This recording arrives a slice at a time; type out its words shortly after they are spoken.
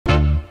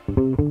Do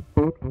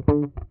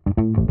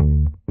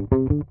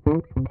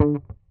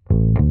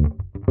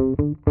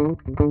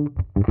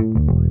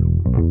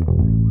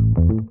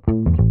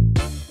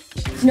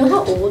you know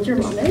how old your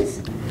mom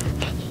is?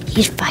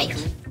 He's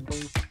 5.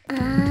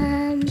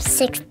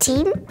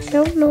 16? I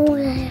don't know.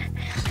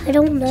 I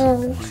don't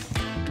know.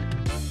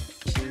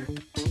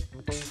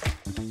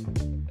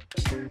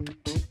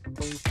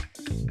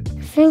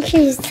 I think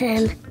she's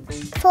 10.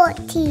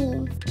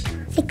 14.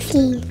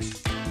 16.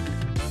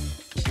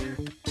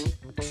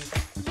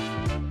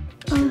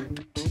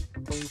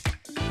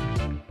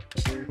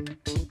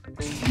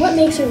 What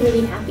makes her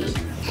really happy?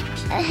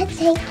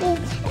 Taking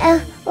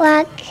a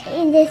walk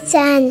in the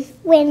sun.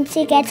 When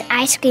she gets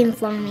ice cream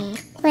from me.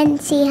 When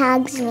she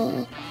hugs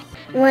me.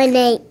 When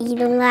I eat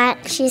a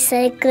lot, she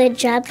said, "Good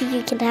job,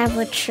 you can have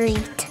a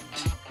treat."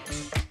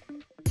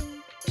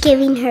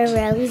 Giving her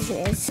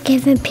roses.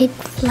 Giving pink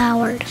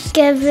flowers.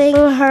 Giving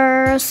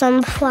her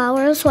some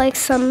flowers, like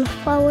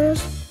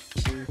sunflowers.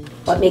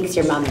 What makes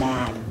your mom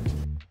mad?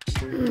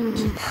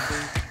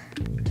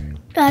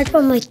 That's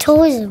when my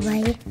toes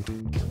away.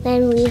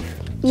 When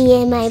me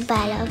and my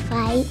brother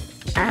fight.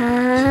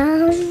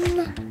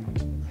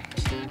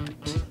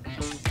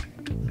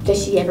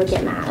 Does she ever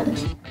get mad?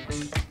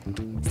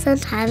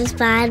 Sometimes,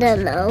 but I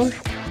don't know.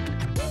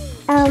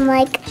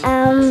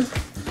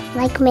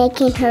 Like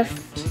making her,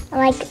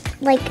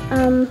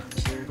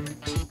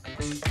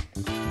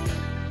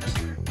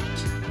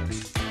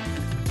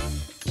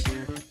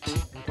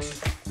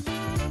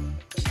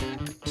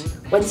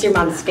 What's your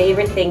mom's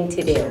favorite thing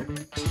to do?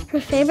 Her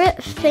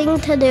favorite thing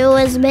to do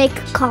is make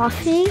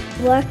coffee,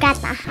 work at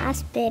the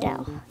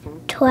hospital,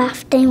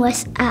 crafting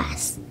with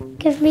us,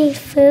 give me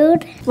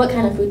food. What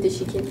kind of food does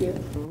she give you?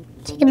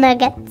 Chicken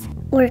nuggets,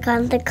 work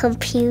on the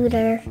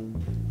computer,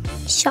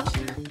 shop.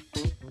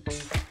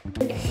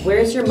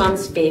 Where's your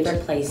mom's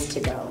favorite place to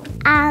go?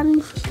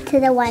 To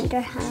the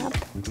Wonder Hub.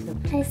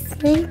 I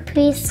think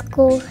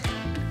preschool,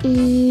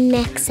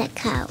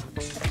 Mexico,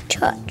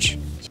 church,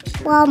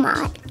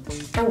 Walmart.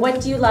 And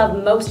what do you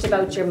love most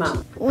about your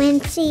mom? When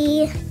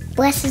she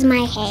blesses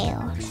my hair,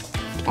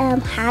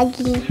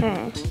 hugging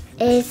her,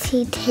 is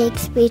he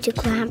takes me to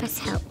Grandma's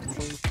house.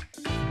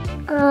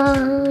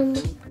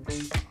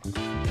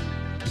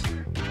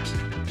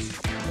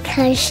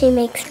 Because she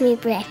makes me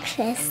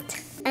breakfast.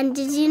 And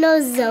did you know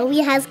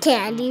Zoe has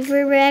candy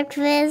for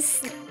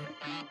breakfast?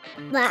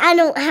 But I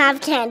don't have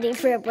candy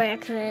for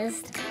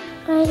breakfast.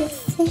 I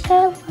think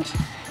I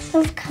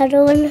love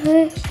cuddling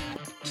her.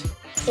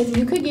 If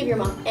you could give your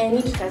mom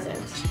any present,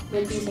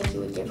 what do you think you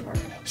would give her?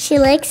 She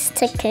likes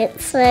to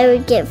cook, so I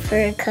would give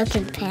her a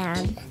cooking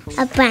pan,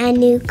 a brand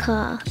new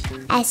car,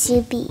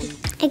 SUV,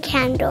 a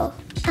candle,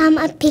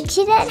 a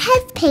picture that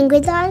has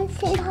penguins on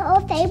it. Her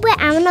favorite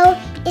animal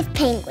is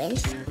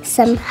penguins.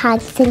 Some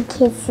hugs and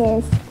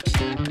kisses.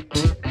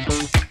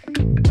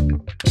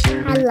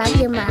 I love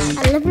you, Mom.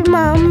 I love you,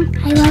 Mom.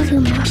 I love you,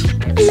 Mom.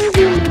 I love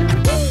you, Mom.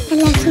 I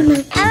love you,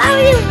 Mom. I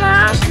love you,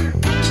 Mom.